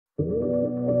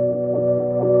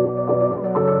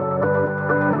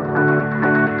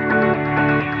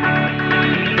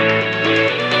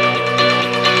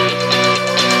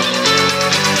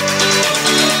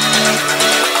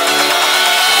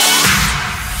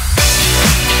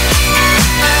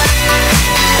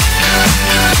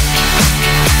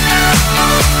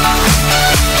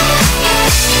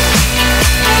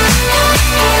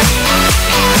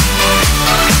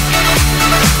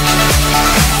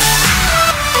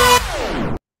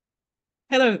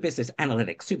Hello, business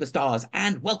analytics superstars,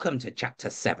 and welcome to Chapter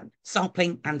 7,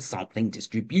 Sampling and Sampling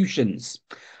Distributions.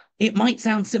 It might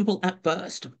sound simple at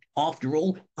first. After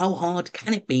all, how hard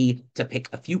can it be to pick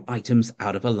a few items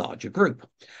out of a larger group?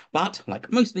 But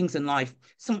like most things in life,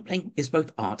 sampling is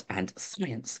both art and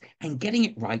science, and getting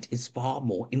it right is far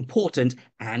more important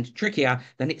and trickier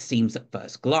than it seems at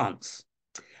first glance.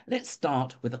 Let's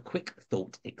start with a quick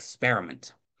thought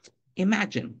experiment.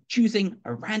 Imagine choosing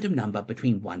a random number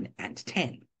between 1 and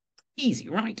 10. Easy,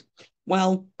 right?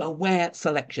 Well, beware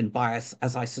selection bias,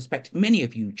 as I suspect many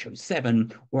of you chose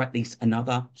 7, or at least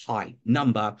another high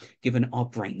number, given our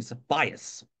brain's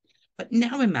bias. But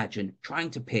now imagine trying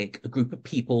to pick a group of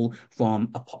people from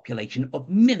a population of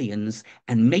millions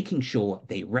and making sure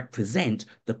they represent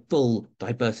the full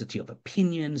diversity of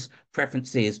opinions,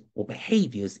 preferences, or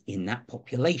behaviors in that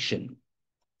population.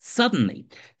 Suddenly,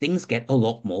 things get a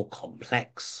lot more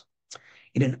complex.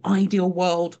 In an ideal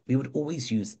world, we would always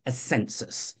use a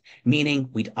census, meaning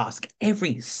we'd ask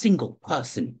every single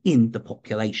person in the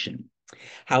population.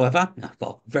 However,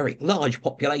 for very large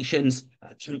populations,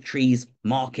 countries,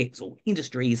 markets, or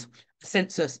industries, a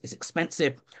census is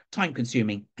expensive,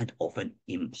 time-consuming, and often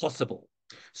impossible.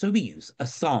 So we use a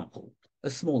sample, a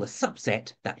smaller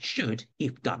subset that should,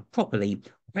 if done properly,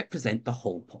 represent the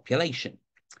whole population.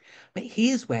 But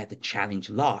here's where the challenge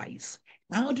lies.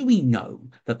 How do we know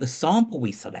that the sample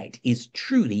we select is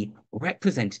truly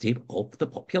representative of the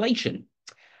population?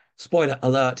 Spoiler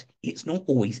alert, it's not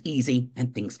always easy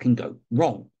and things can go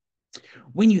wrong.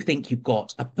 When you think you've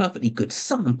got a perfectly good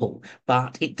sample,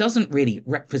 but it doesn't really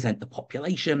represent the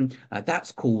population,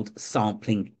 that's called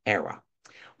sampling error.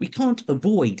 We can't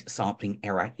avoid sampling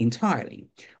error entirely.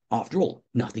 After all,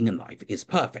 nothing in life is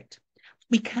perfect.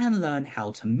 We can learn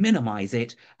how to minimize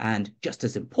it and, just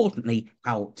as importantly,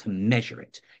 how to measure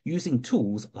it using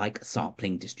tools like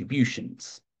sampling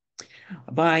distributions.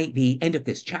 By the end of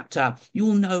this chapter,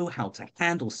 you'll know how to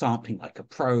handle sampling like a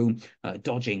pro,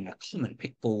 dodging common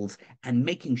pitfalls, and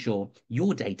making sure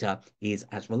your data is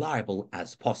as reliable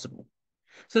as possible.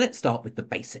 So let's start with the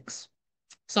basics.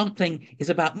 Sampling is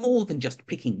about more than just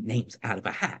picking names out of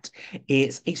a hat.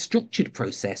 It's a structured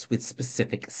process with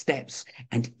specific steps,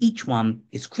 and each one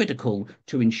is critical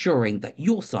to ensuring that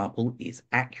your sample is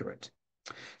accurate.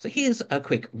 So here's a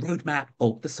quick roadmap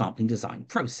of the sampling design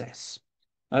process.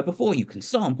 Before you can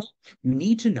sample, you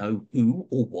need to know who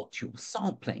or what you're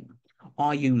sampling.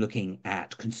 Are you looking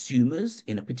at consumers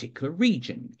in a particular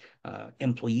region,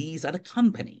 employees at a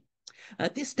company?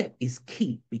 This step is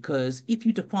key because if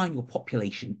you define your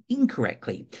population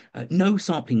incorrectly, no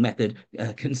sampling method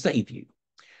can save you.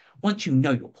 Once you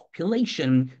know your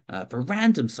population, for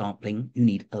random sampling, you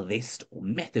need a list or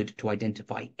method to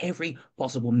identify every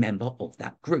possible member of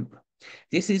that group.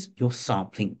 This is your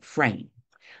sampling frame.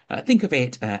 Think of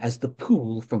it as the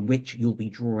pool from which you'll be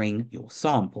drawing your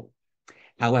sample.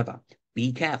 However,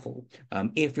 be careful.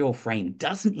 If your frame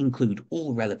doesn't include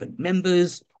all relevant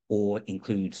members or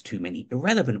includes too many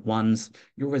irrelevant ones,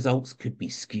 your results could be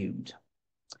skewed.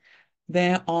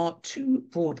 There are two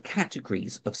broad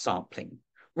categories of sampling,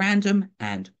 random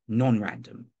and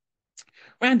non-random.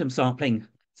 Random sampling,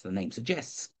 as the name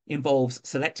suggests, involves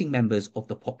selecting members of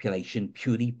the population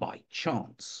purely by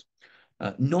chance.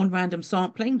 Non-random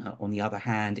sampling, on the other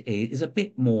hand, is a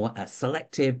bit more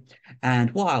selective,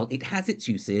 and while it has its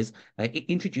uses, it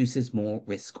introduces more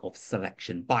risk of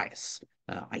selection bias,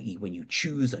 i.e. when you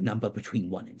choose a number between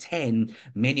 1 and 10,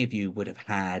 many of you would have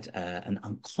had an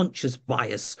unconscious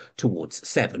bias towards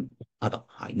 7, other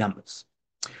high numbers.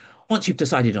 Once you've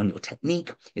decided on your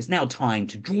technique, it's now time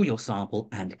to draw your sample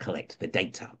and collect the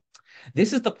data.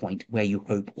 This is the point where you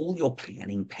hope all your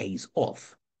planning pays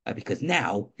off, because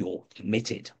now you're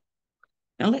committed.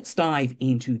 Now let's dive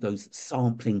into those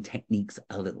sampling techniques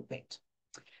a little bit.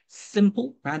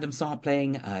 Simple random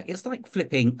sampling, it's like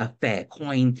flipping a fair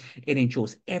coin. It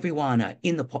ensures everyone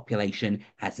in the population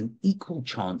has an equal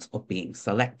chance of being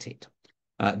selected.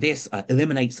 This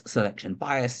eliminates selection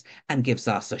bias and gives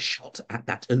us a shot at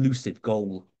that elusive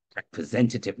goal,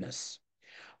 representativeness.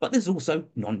 But there's also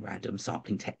non-random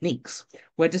sampling techniques,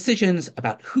 where decisions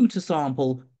about who to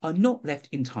sample are not left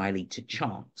entirely to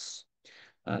chance.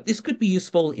 This could be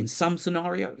useful in some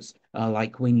scenarios,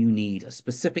 like when you need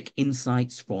specific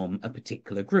insights from a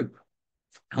particular group.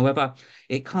 However,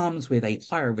 it comes with a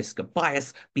higher risk of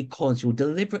bias because you're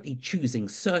deliberately choosing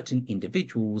certain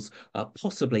individuals,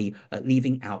 possibly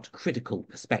leaving out critical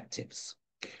perspectives.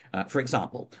 For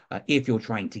example, if you're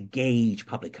trying to gauge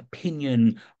public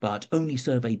opinion, but only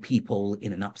survey people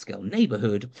in an upscale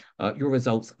neighborhood, your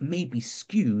results may be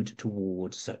skewed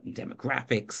toward certain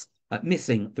demographics,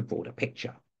 missing the broader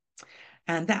picture.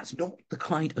 And that's not the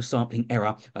kind of sampling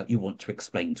error you want to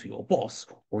explain to your boss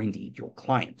or indeed your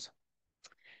client.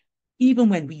 Even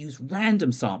when we use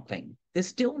random sampling, there's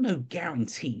still no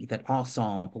guarantee that our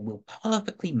sample will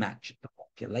perfectly match the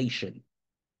population.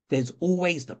 There's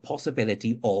always the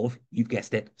possibility of, you've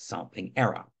guessed it, sampling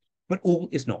error, but all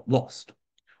is not lost.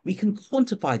 We can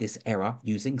quantify this error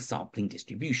using sampling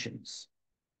distributions.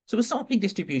 So a sampling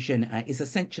distribution is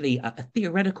essentially a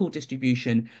theoretical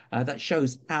distribution that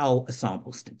shows how a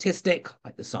sample statistic,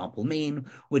 like the sample mean,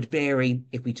 would vary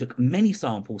if we took many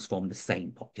samples from the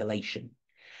same population.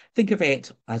 Think of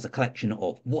it as a collection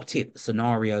of what-if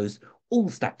scenarios all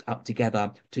stacked up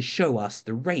together to show us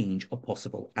the range of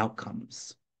possible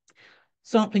outcomes.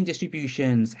 Sampling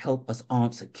distributions help us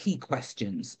answer key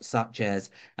questions such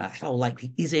as how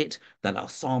likely is it that our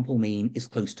sample mean is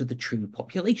close to the true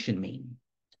population mean?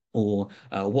 Or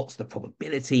what's the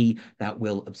probability that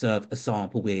we'll observe a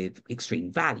sample with extreme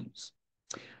values?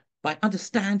 By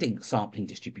understanding sampling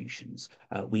distributions,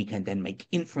 we can then make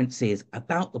inferences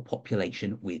about the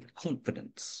population with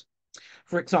confidence.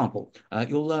 For example,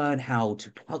 you'll learn how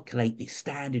to calculate the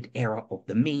standard error of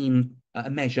the mean, a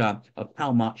measure of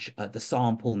how much the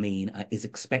sample mean is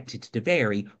expected to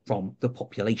vary from the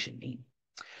population mean.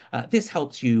 This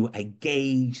helps you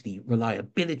gauge the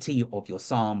reliability of your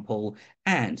sample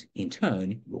and, in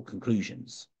turn, your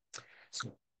conclusions.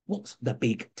 So, what's the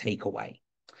big takeaway?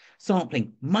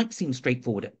 Sampling might seem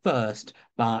straightforward at first,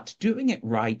 but doing it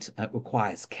right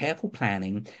requires careful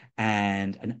planning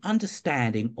and an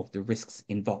understanding of the risks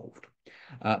involved.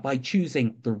 By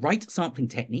choosing the right sampling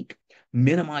technique,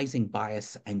 minimizing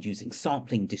bias, and using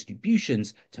sampling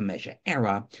distributions to measure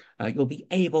error, you'll be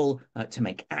able to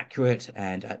make accurate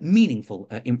and meaningful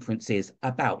inferences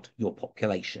about your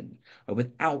population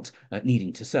without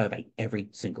needing to survey every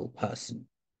single person.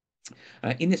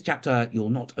 In this chapter,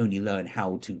 you'll not only learn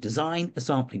how to design a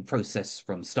sampling process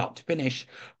from start to finish,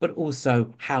 but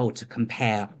also how to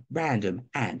compare random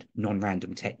and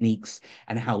non-random techniques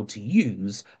and how to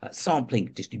use sampling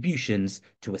distributions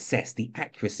to assess the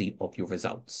accuracy of your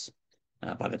results.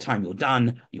 By the time you're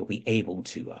done, you'll be able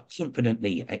to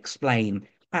confidently explain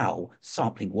how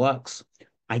sampling works,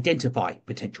 identify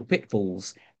potential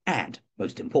pitfalls, and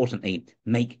most importantly,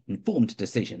 make informed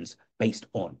decisions based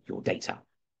on your data.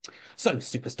 So,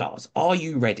 superstars, are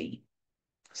you ready?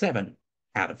 7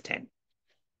 out of 10.